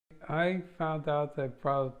I found out that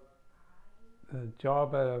about a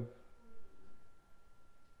job at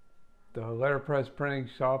the letterpress printing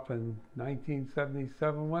shop in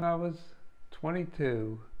 1977 when I was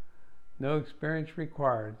 22. No experience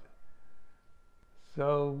required.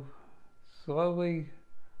 So slowly,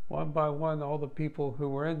 one by one, all the people who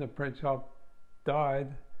were in the print shop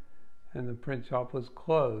died and the print shop was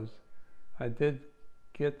closed. I did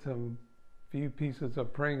get some few pieces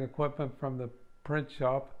of printing equipment from the print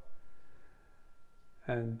shop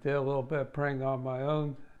and did a little bit of printing on my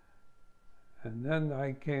own. And then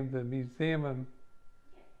I came to the museum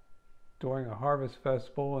during a Harvest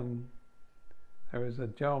Festival, and there was a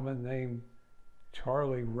gentleman named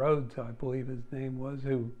Charlie Rhodes, I believe his name was,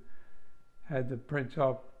 who had the print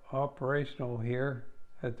shop operational here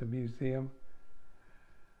at the museum.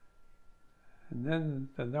 And then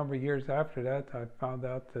a number of years after that, I found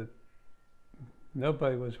out that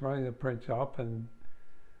nobody was running the print shop, and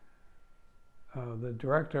the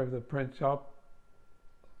director of the print shop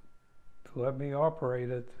let me operate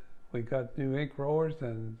it. We got new ink rollers,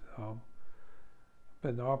 and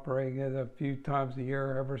been operating it a few times a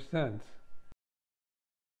year ever since.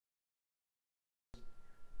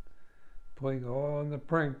 Putting all on the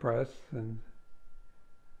printing press, and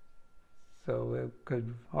so it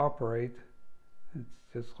could operate. It's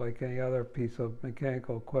just like any other piece of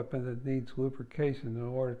mechanical equipment that needs lubrication in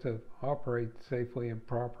order to operate safely and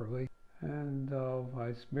properly. And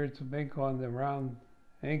I smeared some ink on the round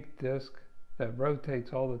ink disc that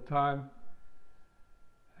rotates all the time,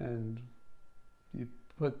 and you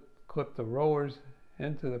clip the rollers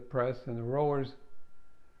into the press, and the rollers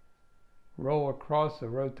roll across the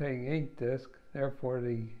rotating ink disc. Therefore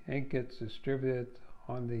the ink gets distributed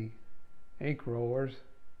on the ink rollers.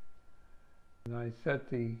 And I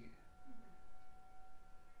set the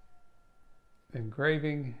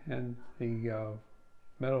engraving and the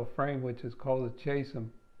metal frame, which is called a chase,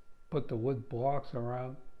 and put the wood blocks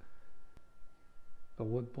around. The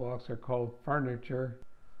wood blocks are called furniture.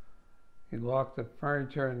 You lock the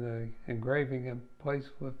furniture and the engraving in place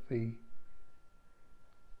with the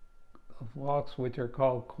locks, which are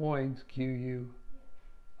called coins, Quoins,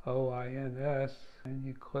 and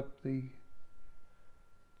you clip the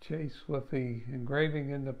chase with the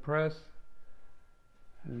engraving in the press,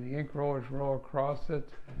 and the ink rollers roll across it,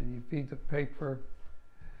 and you feed the paper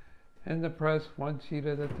in the press one sheet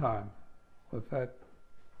at a time with that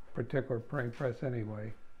particular printing press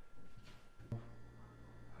anyway.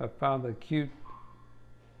 I found a cute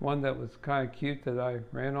one that was kind of cute that I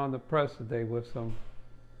ran on the press today with some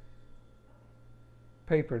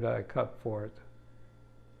paper that I cut for it.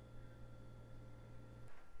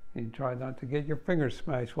 You try not to get your fingers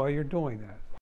smashed while you're doing that.